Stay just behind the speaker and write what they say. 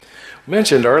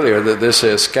mentioned earlier that this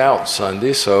is Scout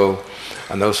Sunday, so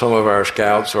I know some of our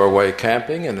scouts are away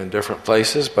camping and in different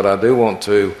places, but I do want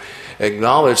to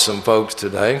acknowledge some folks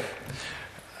today.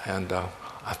 And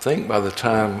I think by the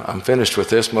time I'm finished with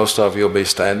this, most of you will be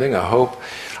standing, I hope.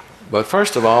 But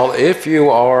first of all, if you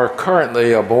are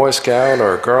currently a Boy Scout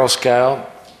or a Girl Scout,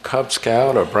 Cub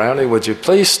Scout or Brownie, would you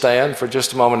please stand for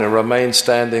just a moment and remain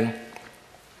standing?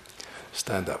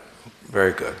 Stand up.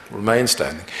 Very good. Remain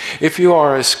standing. If you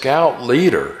are a Scout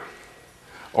leader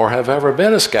or have ever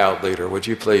been a Scout leader, would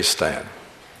you please stand?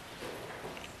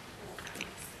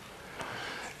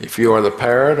 If you are the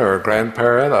parent or a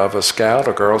grandparent of a Scout,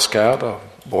 a Girl Scout, a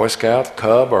Boy Scout,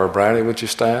 Cub, or a Brownie, would you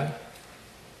stand?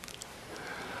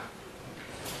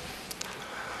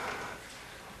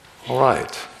 All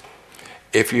right.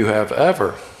 If you have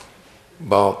ever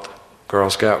bought Girl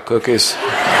Scout cookies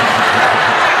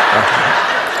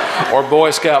or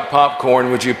Boy Scout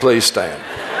popcorn, would you please stand?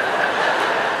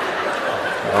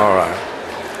 All right.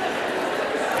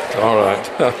 All right.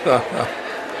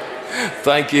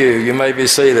 Thank you. You may be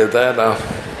seated.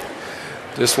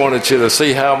 Just wanted you to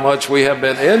see how much we have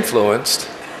been influenced,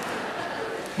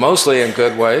 mostly in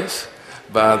good ways,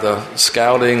 by the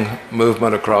scouting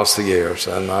movement across the years.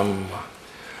 And I'm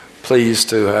pleased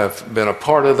to have been a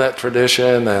part of that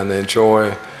tradition and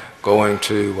enjoy going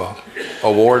to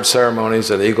award ceremonies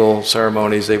and Eagle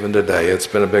ceremonies even today. It's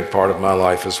been a big part of my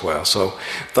life as well. So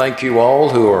thank you all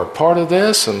who are part of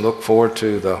this, and look forward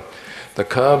to the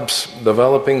Cubs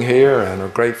developing here, and are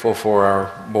grateful for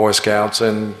our Boy Scouts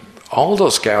and all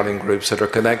those scouting groups that are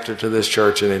connected to this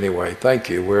church in any way. Thank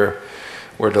you. We're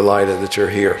delighted that you're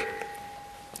here.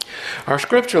 Our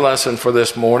scripture lesson for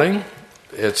this morning,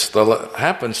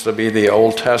 happens to be the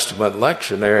Old Testament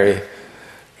lectionary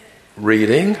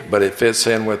reading, but it fits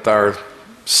in with our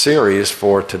series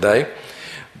for today.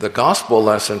 The gospel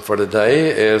lesson for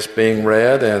today is being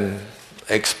read and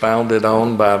expounded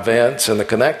on by Vince in the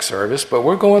Connect service, but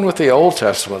we're going with the Old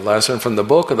Testament lesson from the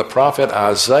book of the prophet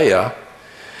Isaiah,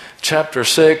 chapter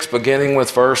 6, beginning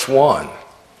with verse 1.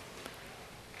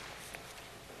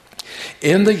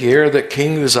 In the year that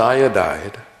King Uzziah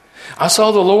died, I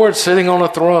saw the Lord sitting on a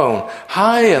throne,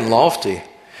 high and lofty,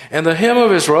 and the hem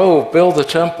of his robe filled the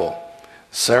temple.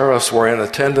 Seraphs were in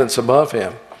attendance above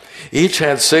him. Each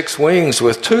had 6 wings.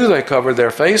 With 2 they covered their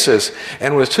faces,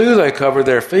 and with 2 they covered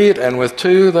their feet, and with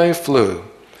 2 they flew.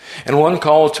 And one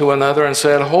called to another and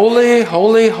said, Holy,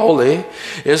 holy, holy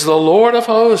is the Lord of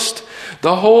hosts.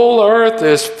 The whole earth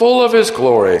is full of his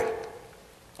glory.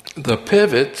 The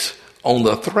pivots on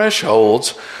the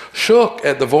thresholds shook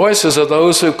at the voices of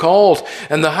those who called,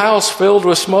 and the house filled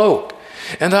with smoke.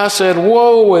 And I said,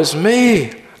 Woe is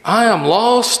me! I am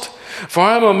lost. For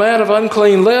I am a man of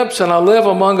unclean lips, and I live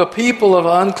among a people of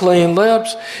unclean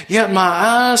lips. Yet my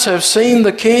eyes have seen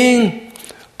the King,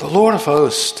 the Lord of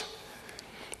hosts.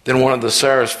 Then one of the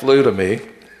seraphs flew to me,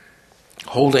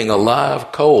 holding a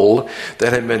live coal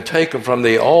that had been taken from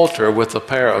the altar with a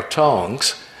pair of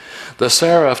tongs. The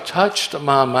seraph touched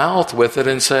my mouth with it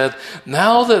and said,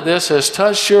 Now that this has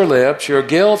touched your lips, your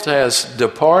guilt has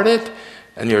departed,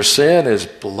 and your sin is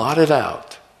blotted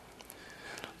out.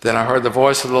 Then I heard the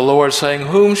voice of the Lord saying,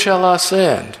 Whom shall I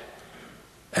send?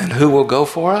 And who will go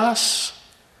for us?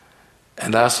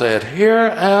 And I said, Here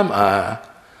am I.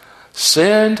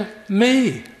 Send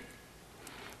me.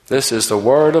 This is the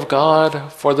word of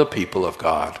God for the people of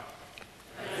God.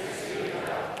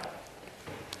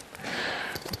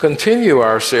 Continue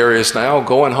our series now,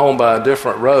 Going Home by a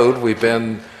Different Road. We've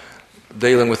been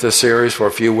dealing with this series for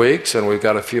a few weeks, and we've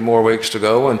got a few more weeks to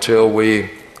go until we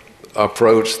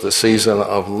approach the season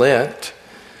of Lent.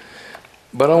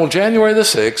 But on January the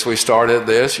 6th, we started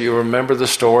this. You remember the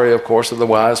story, of course, of the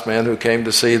wise men who came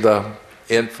to see the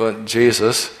infant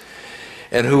Jesus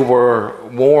and who were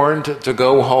warned to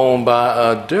go home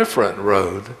by a different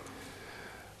road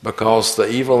because the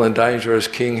evil and dangerous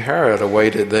King Herod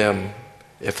awaited them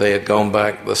if they had gone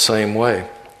back the same way.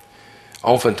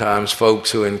 Oftentimes,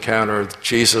 folks who encounter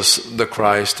Jesus the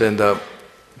Christ end up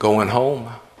going home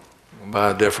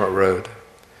by a different road.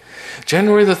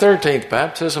 January the 13th,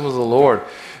 baptism of the Lord.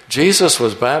 Jesus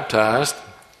was baptized,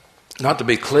 not to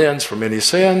be cleansed from any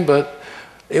sin, but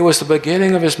it was the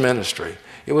beginning of his ministry.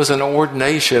 It was an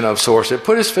ordination of sorts. It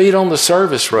put his feet on the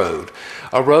service road,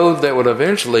 a road that would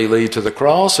eventually lead to the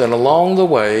cross, and along the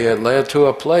way it led to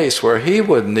a place where he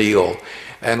would kneel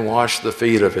and wash the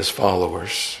feet of his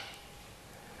followers.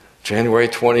 January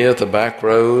 20th, the back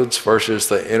roads versus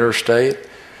the interstate.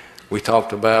 We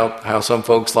talked about how some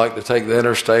folks like to take the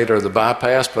interstate or the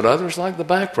bypass, but others like the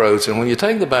back roads. And when you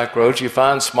take the back roads, you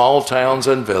find small towns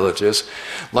and villages,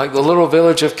 like the little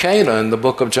village of Cana in the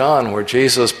book of John, where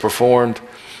Jesus performed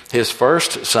his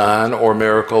first sign or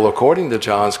miracle according to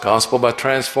John's gospel by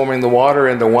transforming the water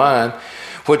into wine,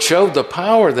 which showed the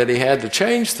power that he had to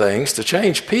change things, to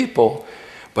change people,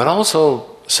 but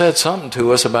also said something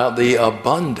to us about the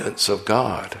abundance of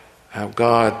God, how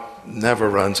God never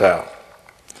runs out.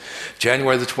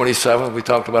 January the 27th, we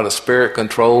talked about a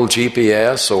spirit-controlled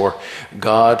GPS or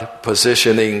God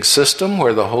positioning system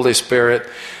where the Holy Spirit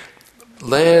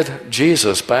led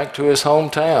Jesus back to his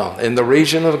hometown in the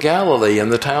region of Galilee, in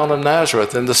the town of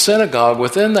Nazareth, in the synagogue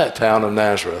within that town of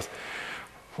Nazareth,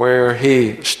 where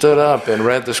he stood up and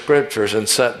read the scriptures and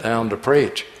sat down to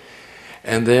preach.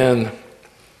 And then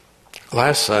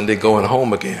last Sunday, going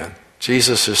home again,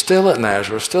 Jesus is still at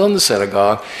Nazareth, still in the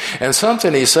synagogue, and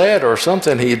something he said or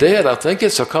something he did, I think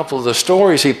it's a couple of the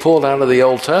stories he pulled out of the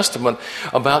Old Testament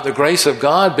about the grace of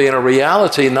God being a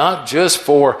reality not just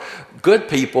for good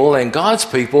people and God's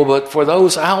people, but for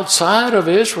those outside of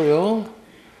Israel.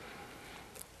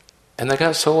 And they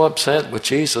got so upset with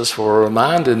Jesus for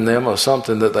reminding them of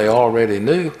something that they already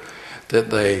knew that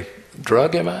they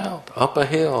drug him out up a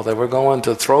hill. They were going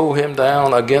to throw him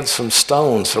down against some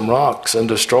stones, some rocks, and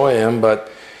destroy him,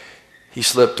 but he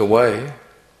slipped away.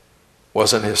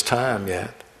 Wasn't his time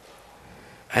yet.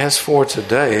 As for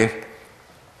today,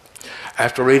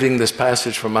 after reading this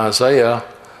passage from Isaiah,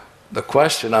 the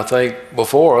question I think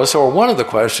before us, or one of the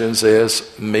questions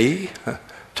is, me?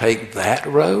 Take that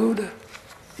road?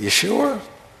 You sure?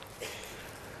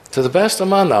 To the best of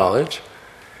my knowledge,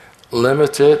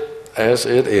 limited as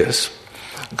it is,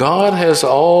 God has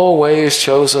always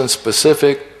chosen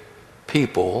specific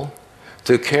people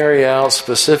to carry out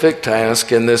specific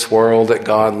tasks in this world that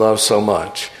God loves so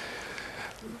much.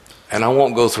 And I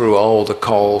won't go through all the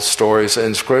call stories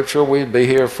in Scripture. We'd be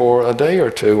here for a day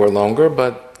or two or longer,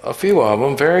 but a few of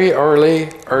them, very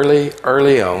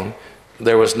early on,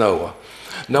 there was Noah.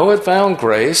 Noah found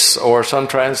grace, or some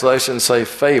translations say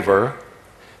favor,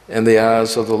 in the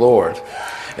eyes of the Lord.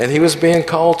 And he was being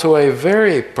called to a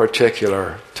very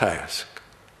particular task.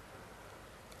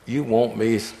 You want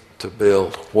me to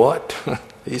build what?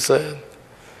 He said.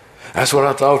 That's what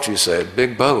I thought you said,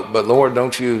 big boat. But Lord,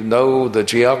 don't you know the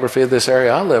geography of this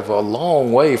area? I live a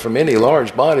long way from any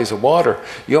large bodies of water.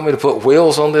 You want me to put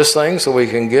wheels on this thing so we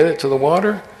can get it to the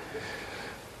water?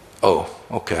 Oh,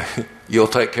 okay. You'll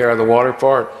take care of the water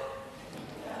part?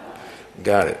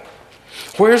 Got it.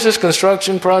 Where's this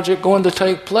construction project going to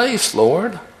take place,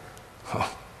 Lord?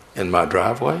 Oh, in my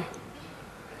driveway?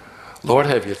 Lord,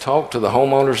 have you talked to the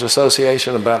homeowners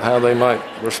association about how they might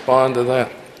respond to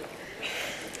that?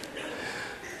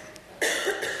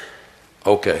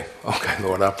 Okay,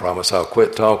 Lord, I promise I'll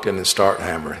quit talking and start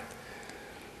hammering.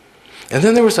 And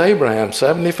then there was Abraham,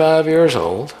 75 years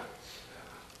old.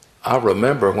 I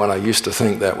remember when I used to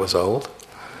think that was old.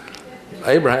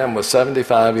 Abraham was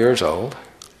 75 years old,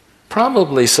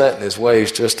 probably set in his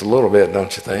ways just a little bit,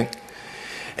 don't you think?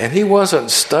 And he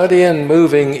wasn't studying,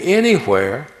 moving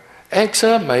anywhere,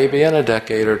 except maybe in a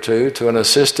decade or two to an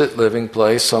assisted living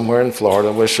place somewhere in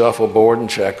Florida with shuffleboard and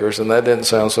checkers, and that didn't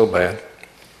sound so bad.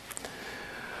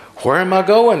 Where am I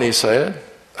going, he said.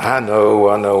 I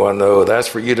know. That's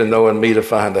for you to know and me to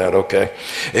find out, okay?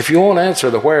 If you won't answer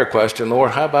the where question,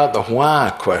 Lord, how about the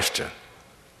why question?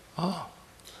 Oh,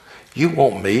 you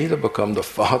want me to become the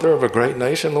father of a great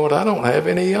nation? Lord, I don't have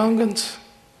any young'uns.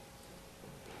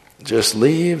 Just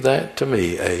leave that to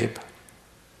me, Abe.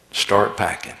 Start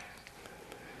packing.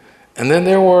 And then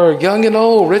there were young and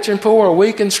old, rich and poor,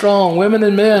 weak and strong, women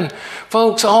and men,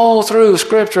 folks all through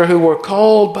Scripture who were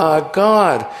called by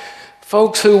God,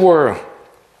 folks who were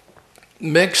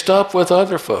mixed up with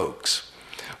other folks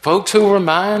who were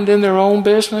minding their own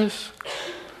business,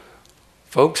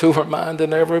 folks who were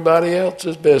minding everybody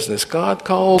else's business. God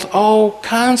called all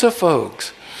kinds of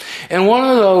folks. And one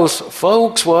of those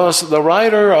folks was the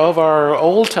writer of our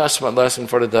Old Testament lesson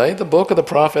for today, the book of the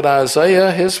prophet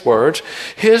Isaiah. His words,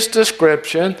 his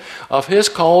description of his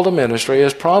call to ministry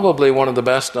is probably one of the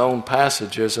best known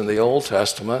passages in the Old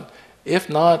Testament, if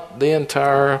not the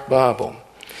entire Bible.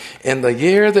 In the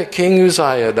year that King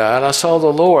Uzziah died, I saw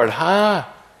the Lord high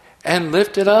and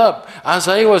lifted up.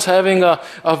 Isaiah was having a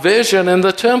vision in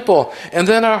the temple. And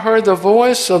then I heard the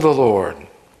voice of the Lord.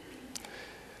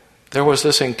 There was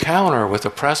this encounter with the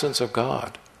presence of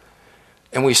God.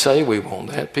 And we say we want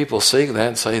that. People seek that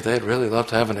and say they'd really love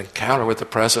to have an encounter with the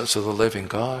presence of the living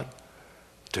God.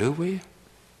 Do we?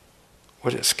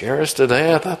 Would it scare us to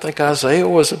death? I think Isaiah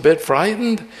was a bit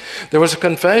frightened. There was a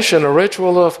confession, a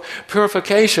ritual of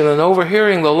purification, and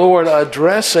overhearing the Lord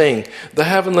addressing the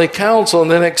heavenly council and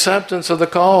then acceptance of the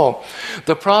call.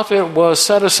 The prophet was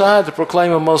set aside to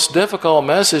proclaim a most difficult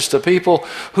message to people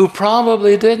who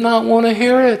probably did not want to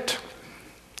hear it.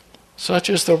 Such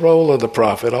is the role of the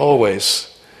prophet always.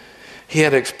 He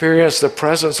had experienced the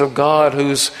presence of God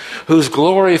whose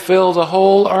glory filled the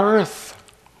whole earth.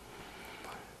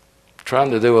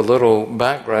 Trying to do a little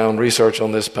background research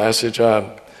on this passage,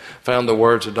 I found the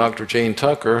words of Dr. Gene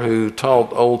Tucker, who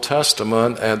taught Old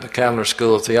Testament at the Candler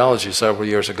School of Theology several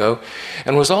years ago,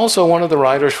 and was also one of the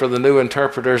writers for the New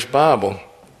Interpreter's Bible.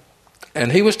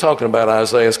 And he was talking about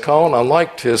Isaiah's call, and I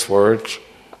liked his words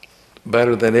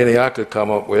better than any I could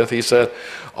come up with. He said,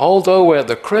 although at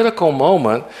the critical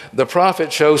moment the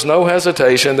prophet shows no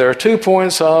hesitation, there are 2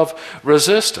 points of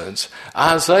resistance.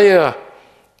 Isaiah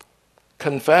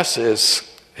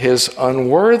confesses his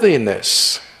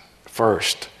unworthiness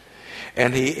first,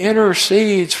 and he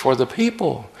intercedes for the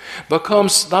people.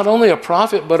 Becomes not only a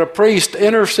prophet but a priest,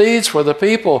 intercedes for the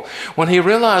people when he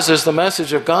realizes the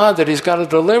message of God that he's got to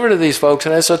deliver to these folks,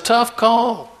 and it's a tough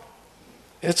call.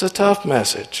 It's a tough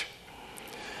message.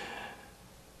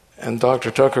 And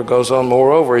Dr. Tucker goes on,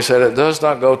 moreover, he said it does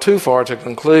not go too far to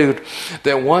conclude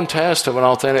that one test of an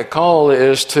authentic call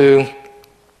is to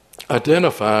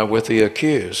identify with the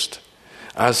accused.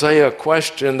 Isaiah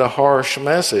questioned the harsh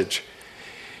message.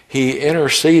 He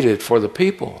interceded for the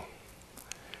people.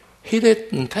 He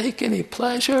didn't take any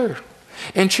pleasure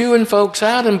in chewing folks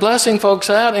out and blessing folks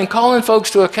out and calling folks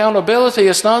to accountability.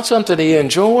 It's not something he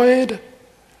enjoyed.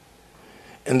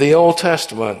 In the Old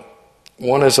Testament,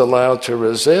 one is allowed to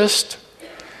resist,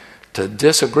 to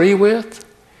disagree with,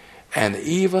 and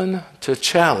even to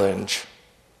challenge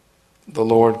the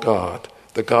Lord God.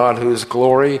 The God whose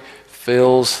glory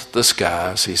fills the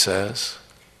skies, he says.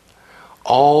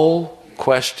 All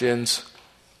questions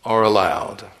are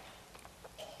allowed.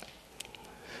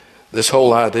 This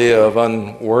whole idea of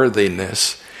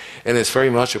unworthiness, and it's very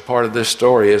much a part of this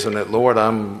story, isn't it? Lord,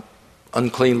 I'm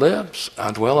unclean lips.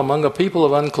 I dwell among a people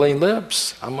of unclean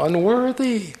lips. I'm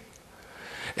unworthy.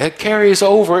 It carries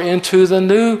over into the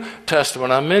New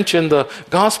Testament. I mentioned the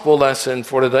gospel lesson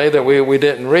for today that we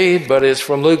didn't read, but it's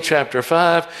from Luke chapter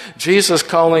 5. Jesus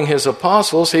calling his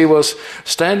apostles, he was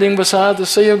standing beside the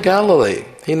Sea of Galilee.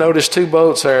 He noticed 2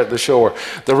 boats there at the shore.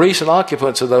 The recent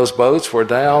occupants of those boats were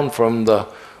down from the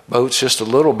boats just a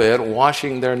little bit,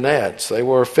 washing their nets. They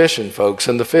were fishing folks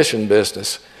in the fishing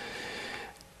business.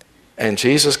 And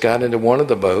Jesus got into one of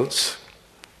the boats.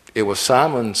 It was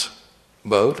Simon's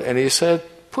boat, and he said,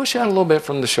 push out a little bit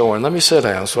from the shore and let me sit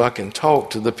down so I can talk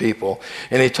to the people.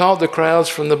 And he taught the crowds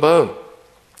from the boat.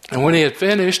 And when he had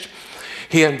finished,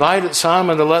 he invited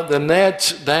Simon to let the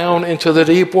nets down into the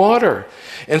deep water.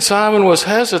 And Simon was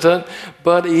hesitant,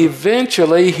 but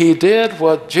eventually he did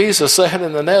what Jesus said,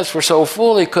 and the nets were so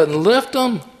full he couldn't lift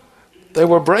them. They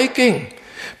were breaking.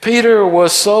 Peter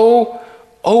was so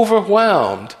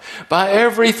overwhelmed by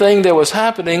everything that was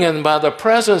happening and by the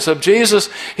presence of Jesus,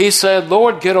 he said,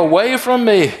 Lord, get away from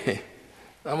me.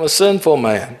 I'm a sinful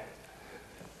man.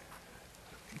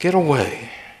 Get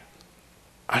away.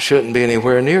 I shouldn't be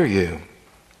anywhere near you.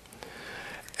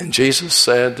 And Jesus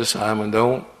said to Simon,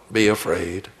 don't be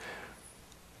afraid.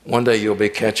 One day you'll be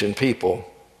catching people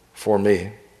for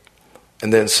me.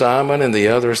 And then Simon and the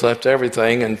others left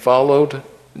everything and followed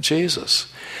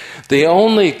Jesus. The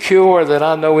only cure that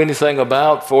I know anything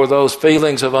about for those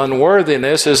feelings of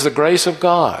unworthiness is the grace of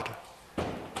God.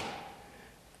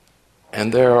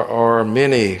 And there are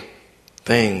many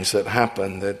things that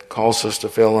happen that cause us to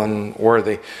feel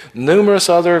unworthy. Numerous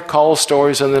other call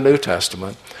stories in the New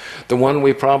Testament. The one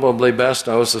we probably best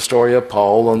know is the story of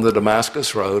Paul on the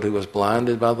Damascus Road, who was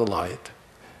blinded by the light,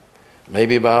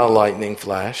 maybe by a lightning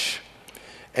flash,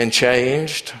 and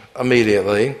changed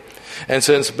immediately. And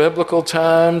since biblical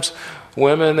times,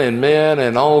 women and men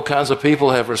and all kinds of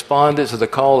people have responded to the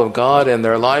call of God in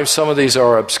their lives. Some of these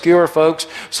are obscure folks.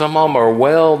 Some of them are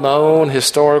well-known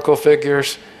historical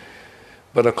figures.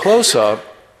 But a close-up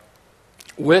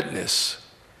witness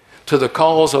to the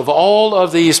calls of all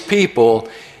of these people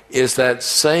is that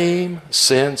same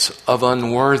sense of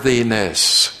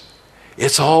unworthiness.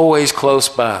 It's always close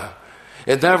by.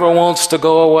 It never wants to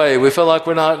go away. We feel like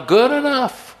we're not good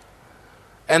enough.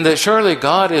 And that surely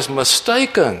God is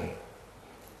mistaken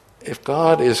if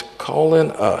God is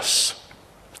calling us.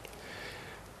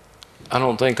 I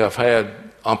don't think I've had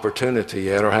opportunity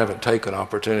yet, or haven't taken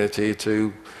opportunity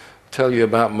to tell you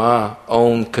about my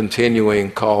own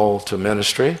continuing call to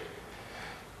ministry.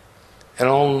 And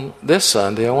on this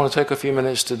Sunday, I want to take a few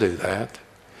minutes to do that.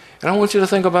 And I want you to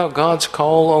think about God's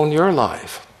call on your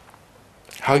life,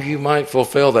 how you might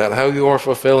fulfill that, how you are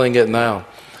fulfilling it now.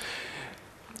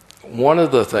 One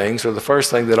of the things, or the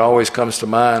first thing that always comes to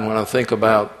mind when I think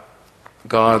about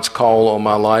God's call on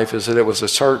my life, is that it was a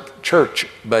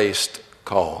church-based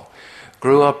call.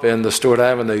 Grew up in the Stewart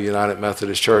Avenue United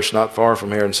Methodist Church, not far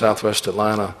from here in southwest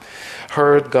Atlanta.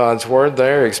 Heard God's word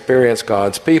there, experienced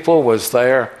God's people, was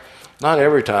there. Not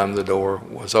every time the door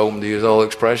was open, to use the old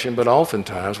expression, but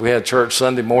oftentimes. We had church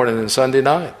Sunday morning and Sunday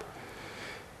night.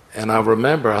 And I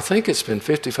remember, I think it's been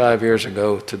 55 years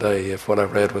ago today, if what I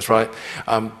read was right,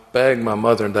 I begged my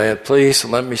mother and dad, please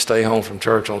let me stay home from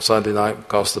church on Sunday night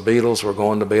because the Beatles were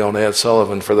going to be on Ed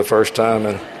Sullivan for the first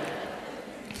time.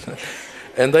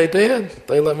 And they did.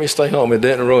 They let me stay home. It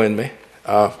didn't ruin me.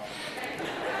 I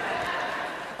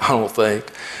don't think.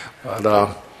 But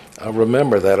I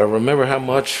remember that. I remember how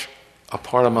much a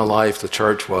part of my life the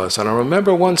church was. And I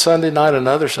remember one Sunday night,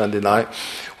 another Sunday night,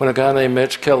 when a guy named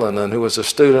Mitch Killinan, who was a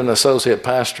student associate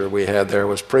pastor we had there,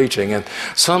 was preaching. And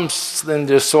something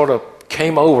just sort of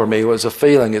came over me. It was a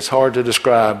feeling. It's hard to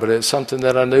describe, but it's something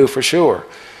that I knew for sure.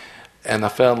 And I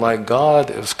felt like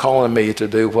God was calling me to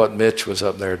do what Mitch was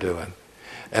up there doing.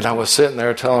 And I was sitting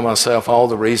there telling myself all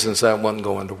the reasons that wasn't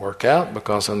going to work out,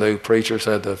 because I knew preachers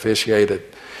had to officiate at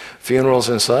funerals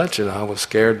and such, and I was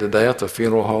scared to death of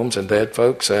funeral homes and dead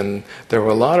folks. And there were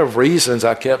a lot of reasons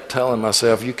I kept telling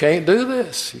myself, you can't do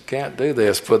this, you can't do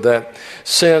this. But that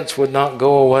sense would not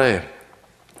go away.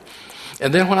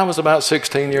 And then when I was about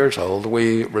 16 years old,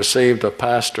 we received a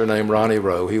pastor named Ronnie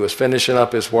Rowe. He was finishing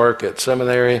up his work at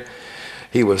seminary.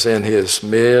 He was in his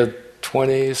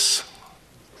mid-20s.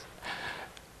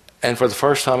 And for the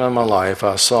first time in my life,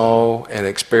 I saw and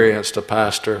experienced a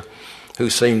pastor who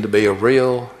seemed to be a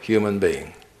real human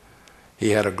being.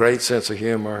 He had a great sense of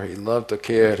humor. He loved the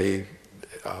kid. He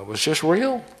was just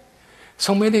real.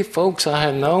 So many folks I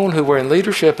had known who were in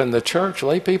leadership in the church,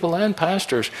 lay people and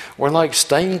pastors, were like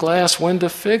stained glass window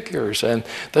figures, and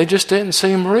they just didn't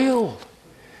seem real.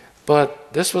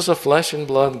 But this was a flesh and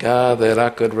blood guy that I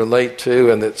could relate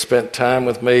to, and that spent time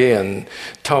with me and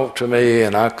talked to me,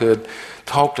 and I could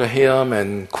talk to him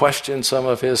and question some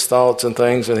of his thoughts and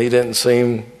things, and he didn't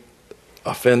seem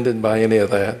offended by any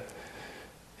of that.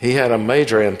 He had a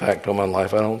major impact on my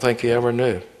life. I don't think he ever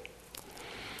knew.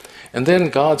 And then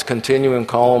God's continuing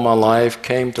call on my life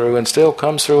came through and still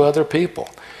comes through other people,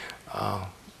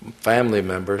 family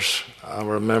members. I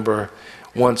remember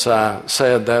once I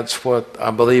said that's what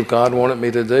I believe God wanted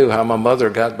me to do, how my mother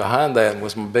got behind that and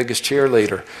was my biggest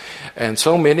cheerleader. And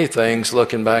so many things,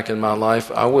 looking back in my life,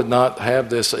 I would not have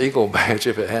this Eagle badge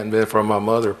if it hadn't been for my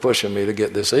mother pushing me to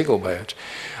get this Eagle badge.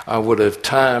 I would have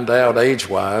timed out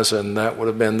age-wise, and that would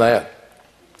have been that.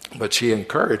 But she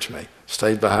encouraged me,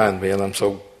 stayed behind me, and I'm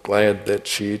so glad that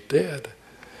she did.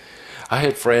 I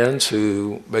had friends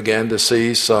who began to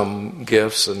see some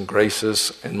gifts and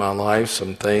graces in my life,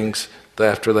 some things that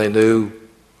after they knew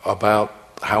about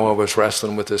how I was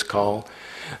wrestling with this call,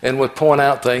 and would point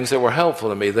out things that were helpful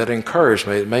to me, that encouraged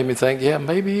me. It made me think, yeah,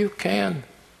 maybe you can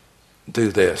do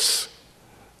this,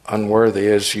 unworthy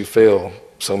as you feel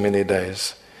so many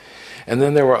days. And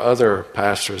then there were other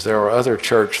pastors, there were other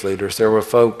church leaders, there were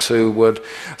folks who would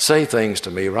say things to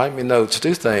me, write me notes,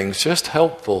 do things, just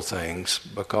helpful things,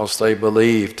 because they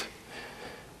believed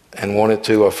and wanted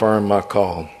to affirm my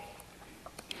call.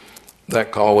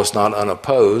 That call was not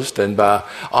unopposed, and by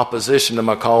opposition to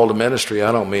my call to ministry,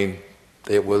 I don't mean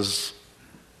it was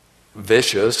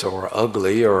vicious or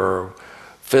ugly or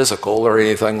physical or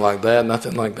anything like that,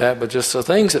 nothing like that, but just the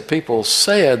things that people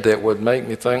said that would make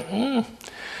me think,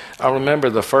 I remember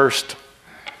the first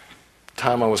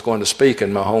time I was going to speak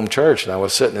in my home church, and I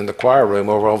was sitting in the choir room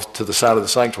over off to the side of the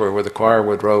sanctuary where the choir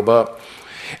would robe up.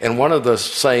 And one of the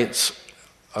saints,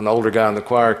 an older guy in the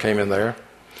choir, came in there,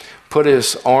 put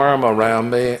his arm around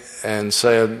me and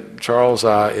said, Charles,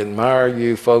 I admire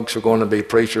you folks who are going to be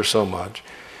preachers so much.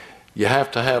 You have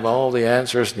to have all the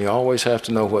answers, and you always have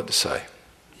to know what to say.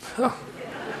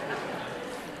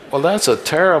 Well, that's a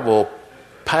terrible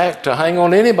pack to hang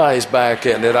on anybody's back,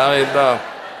 isn't it?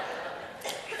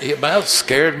 It about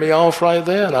scared me off right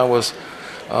then. I was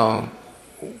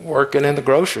working in the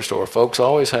grocery store. Folks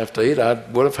always have to eat. I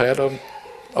would have had an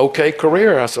okay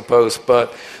career, I suppose,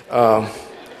 but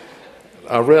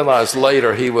I realized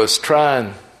later he was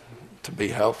trying to be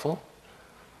helpful,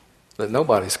 that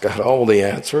nobody's got all the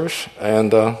answers,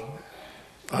 and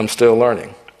I'm still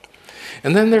learning.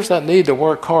 And then there's that need to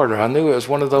work harder. I knew it was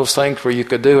one of those things where you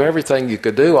could do everything you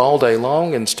could do all day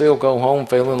long and still go home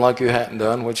feeling like you hadn't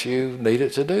done what you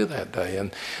needed to do that day.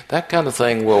 And that kind of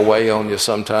thing will weigh on you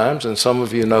sometimes, and some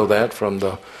of you know that from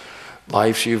the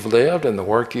lives you've lived and the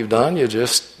work you've done,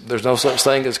 there's no such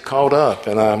thing as caught up.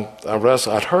 And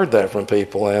I'd heard that from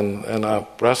people, and I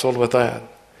wrestled with that.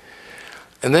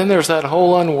 And then there's that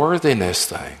whole unworthiness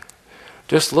thing.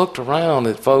 Just looked around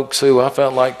at folks who I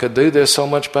felt like could do this so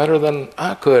much better than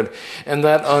I could. And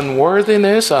that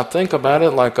unworthiness, I think about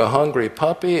it like a hungry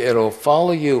puppy. It'll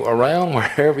follow you around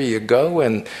wherever you go,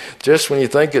 and just when you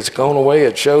think it's gone away,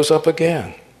 it shows up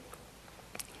again.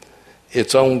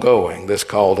 It's ongoing, this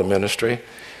call to ministry.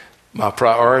 My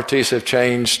priorities have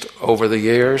changed over the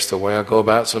years. The way I go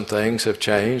about some things have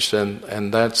changed,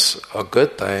 and that's a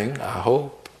good thing, I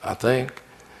hope, I think.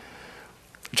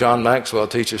 John Maxwell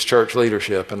teaches church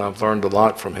leadership, and I've learned a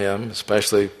lot from him,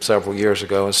 especially several years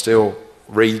ago, and still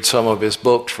read some of his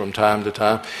books from time to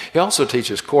time. He also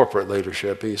teaches corporate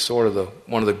leadership. He's sort of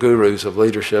one of the gurus of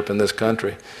leadership in this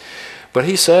country. But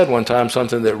he said one time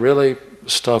something that really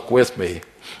stuck with me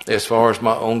as far as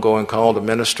my ongoing call to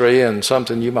ministry, and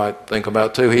something you might think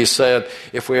about too. He said,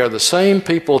 if we are the same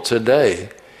people today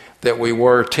that we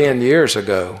were 10 years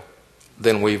ago,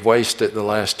 then we've wasted the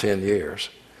last 10 years.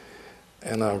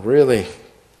 And I really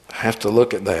have to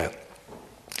look at that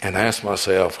and ask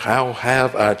myself, how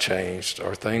have I changed?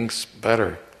 Are things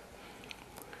better?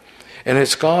 And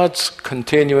it's God's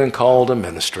continuing call to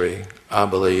ministry, I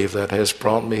believe, that has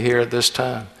brought me here at this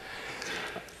time.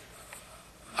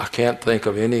 I can't think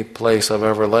of any place I've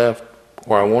ever left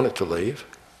where I wanted to leave.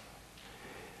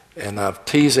 And I've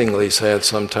teasingly said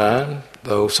sometime,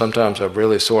 though sometimes I've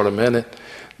really sort of meant it,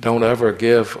 don't ever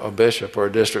give a bishop or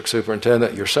a district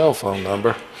superintendent your cell phone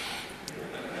number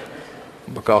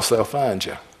because they'll find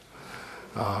you.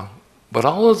 But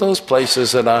all of those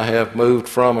places that I have moved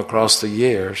from across the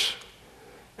years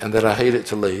and that I hated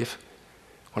to leave,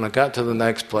 when I got to the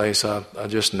next place, I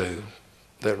just knew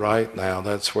that right now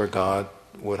that's where God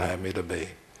would have me to be.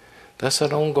 That's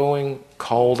that ongoing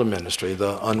call to ministry.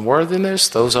 The unworthiness,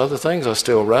 those other things I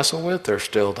still wrestle with, they're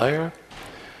still there.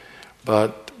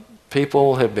 But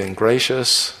people have been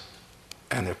gracious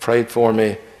and have prayed for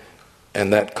me,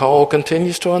 and that call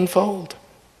continues to unfold.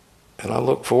 And I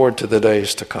look forward to the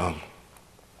days to come.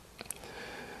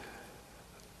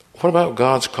 What about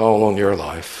God's call on your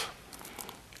life?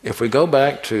 If we go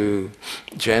back to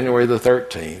January the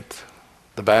 13th,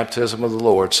 the baptism of the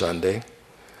Lord Sunday,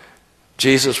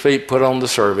 Jesus' feet put on the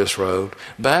service road.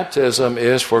 Baptism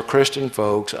is, for Christian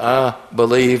folks, I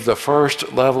believe, the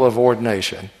first level of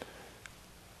ordination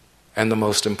and the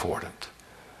most important.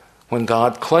 When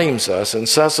God claims us and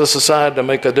sets us aside to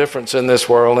make a difference in this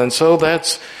world. And so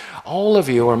that's all of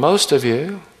you, or most of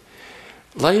you.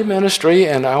 Lay ministry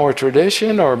in our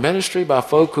tradition, or ministry by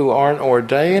folk who aren't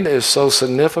ordained, is so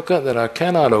significant that I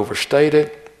cannot overstate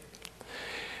it.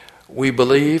 We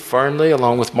believe firmly,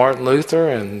 along with Martin Luther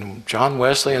and John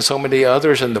Wesley and so many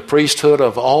others, in the priesthood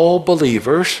of all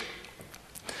believers,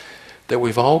 that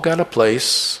we've all got a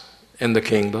place in the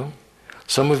kingdom.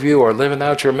 Some of you are living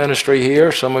out your ministry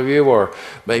here. Some of you are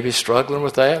maybe struggling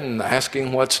with that and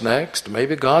asking what's next.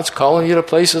 Maybe God's calling you to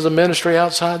places of ministry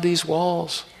outside these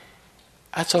walls.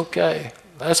 That's okay.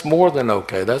 That's more than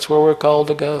okay. That's where we're called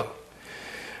to go.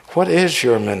 What is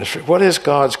your ministry? What is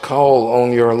God's call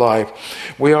on your life?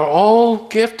 We are all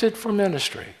gifted for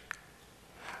ministry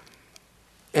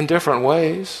in different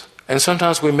ways. And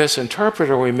sometimes we misinterpret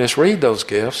or we misread those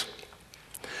gifts.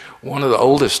 One of the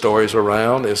oldest stories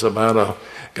around is about a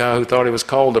guy who thought he was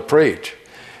called to preach.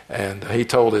 And he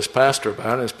told his pastor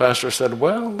about it. His pastor said,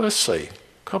 well, let's see.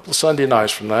 A couple of Sunday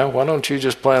nights from now, why don't you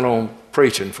just plan on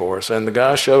preaching for us? And the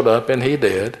guy showed up, and he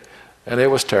did. And it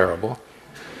was terrible.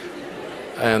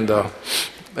 And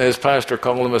his pastor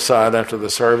called him aside after the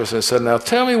service and said, now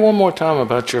tell me one more time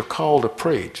about your call to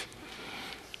preach.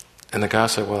 And the guy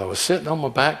said, well, I was sitting on my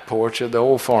back porch at the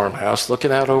old farmhouse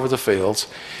looking out over the fields,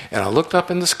 and I looked up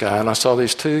in the sky and I saw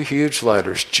these two huge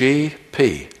letters,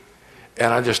 G.P.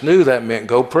 And I just knew that meant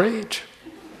go preach.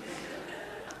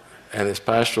 And his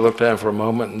pastor looked at him for a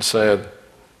moment and said,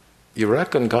 you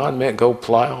reckon God meant go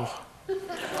plow?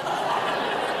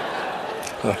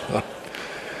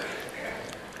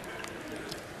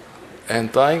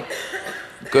 And thank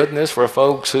goodness for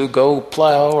folks who go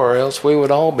plow, or else we would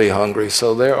all be hungry.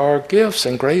 So there are gifts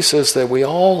and graces that we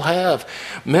all have,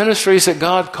 ministries that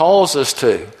God calls us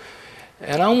to.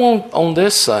 And I want on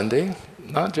this Sunday,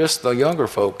 not just the younger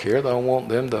folk here, I want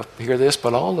them to hear this,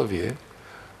 but all of you,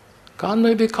 God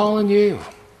may be calling you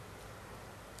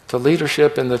to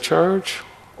leadership in the church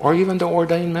or even to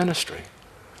ordained ministry.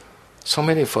 So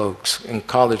many folks and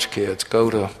college kids go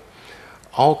to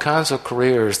all kinds of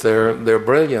careers. Their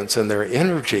brilliance and their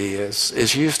energy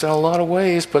is used in a lot of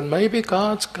ways, but maybe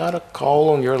God's got a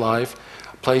call on your life,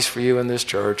 a place for you in this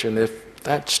church. And if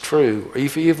that's true, or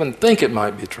if you even think it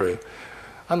might be true,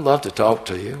 I'd love to talk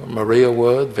to you. Maria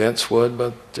would, Vince would,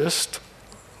 but just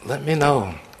let me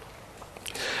know.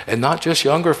 And not just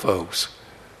younger folks.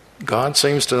 God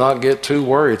seems to not get too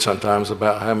worried sometimes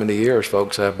about how many years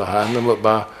folks have behind them, but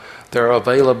by their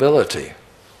availability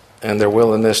and their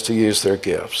willingness to use their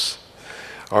gifts.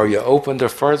 Are you open to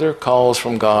further calls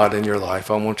from God in your life?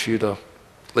 I want you to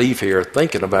leave here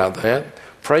thinking about that,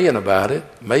 praying about it,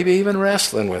 maybe even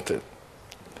wrestling with it.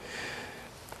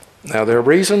 Now, there are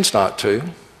reasons not to.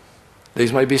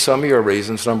 These may be some of your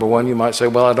reasons. Number one, you might say,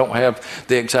 well, I don't have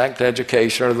the exact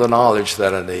education or the knowledge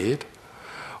that I need.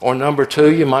 Or number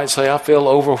two, you might say, I feel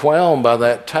overwhelmed by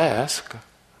that task.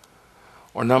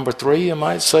 Or number three, you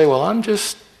might say, well, I'm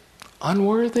just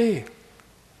unworthy.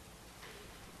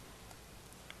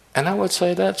 And I would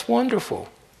say, that's wonderful.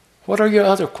 What are your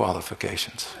other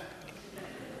qualifications?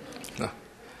 No.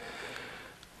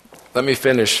 Let me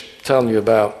finish telling you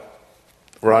about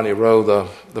Ronnie Rowe,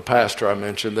 the pastor I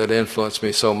mentioned that influenced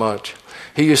me so much.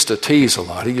 He used to tease a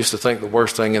lot. He used to think the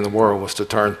worst thing in the world was to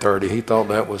turn 30. He thought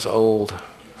that was old.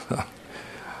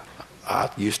 I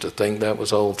used to think that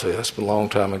was old too. That's been a long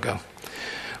time ago.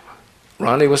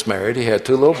 Ronnie was married. He had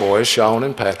two little boys, Sean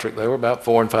and Patrick. They were about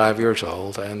 4 and 5 years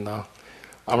old. And I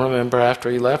remember after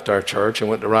he left our church and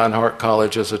went to Reinhardt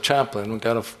College as a chaplain, we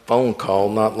got a phone call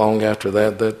not long after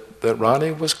that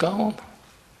Ronnie was gone,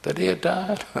 that he had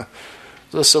died.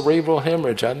 The cerebral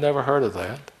hemorrhage, I'd never heard of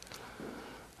that.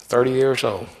 30 years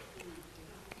old.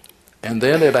 And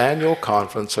then at annual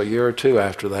conference, a year or two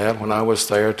after that, when I was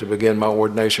there to begin my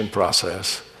ordination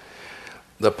process,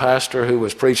 the pastor who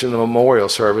was preaching the memorial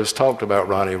service talked about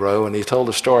Ronnie Rowe, and he told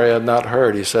a story I had not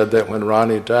heard. He said that when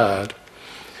Ronnie died,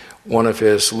 one of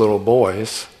his little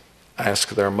boys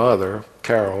asked their mother,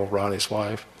 Carol, Ronnie's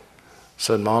wife,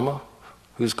 said, Mama,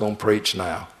 who's going to preach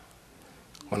now?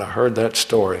 When I heard that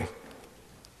story,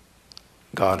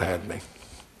 God had me.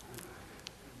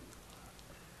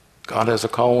 God has a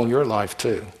call on your life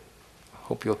too.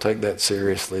 Hope you'll take that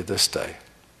seriously this day.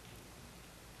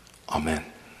 Amen.